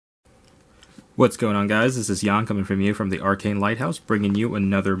What's going on, guys? This is Jan coming from you from the Arcane Lighthouse, bringing you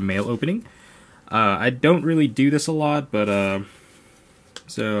another mail opening. I don't really do this a lot, but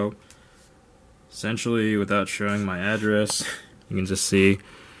so essentially, without showing my address, you can just see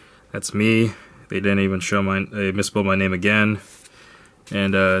that's me. They didn't even show they misspelled my name again,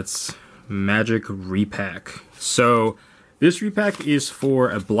 and it's Magic Repack. So this repack is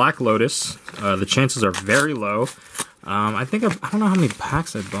for a Black Lotus. The chances are very low. I don't know how many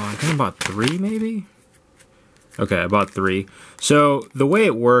packs I bought. I think I bought 3, maybe? Okay, I bought 3. So, the way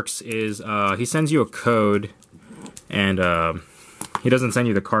it works is, he sends you a code, and, he doesn't send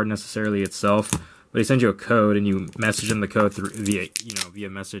you the card necessarily itself, but he sends you a code, and you message him the code via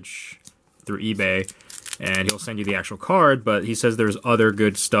message through eBay, and he'll send you the actual card, but he says there's other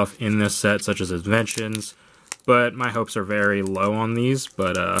good stuff in this set, such as inventions, but my hopes are very low on these,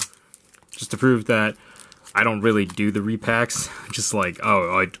 but, just to prove that I don't really do the repacks. Just like,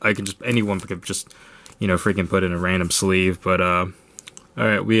 oh, I can just, anyone could just, freaking put in a random sleeve. But,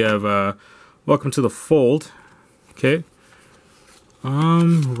 alright, we have, Welcome to the Fold. Okay.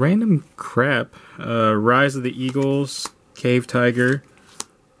 Random crap. Rise of the Eagles, Cave Tiger,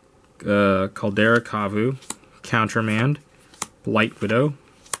 Caldera Kavu, Countermand, Blight Widow,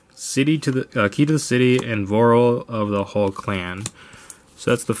 Key to the City, and Voral of the whole clan.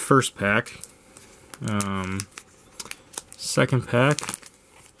 So that's the first pack. Second pack,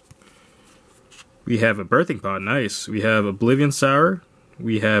 we have a Birthing Pod, nice. We have Oblivion Sour,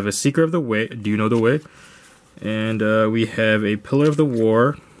 we have a Seeker of the Way, Do You Know the Way, and we have a Pillar of the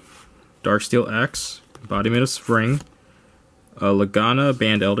War, Darksteel Axe, Embodiment of Spring, a Lagana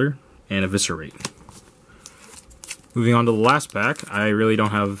Band Elder, and Eviscerate. Moving on to the last pack, I don't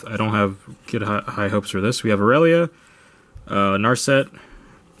have good high hopes for this. We have Aurelia, Narset,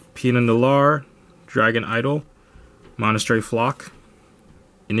 Pinot Noir, Dragon Idol, Monastery Flock,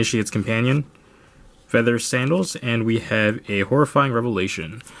 Initiate's Companion, Feather Sandals, and we have a Horrifying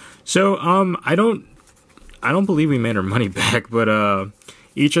Revelation. So, I don't believe we made our money back, but,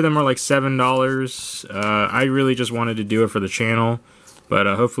 each of them are like $7. I really just wanted to do it for the channel, but,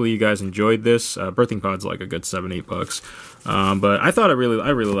 hopefully you guys enjoyed this. Birthing Pod's like a good $7-8. But I thought I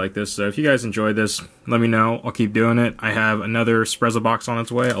really like this, so if you guys enjoyed this, let me know. I'll keep doing it. I have another Sprezza box on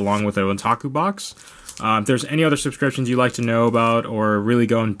its way, along with a Otaku box. If there's any other subscriptions you'd like to know about, or really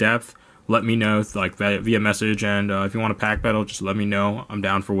go in depth, let me know, like via message, and if you want a pack battle, just let me know. I'm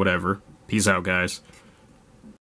down for whatever. Peace out, guys.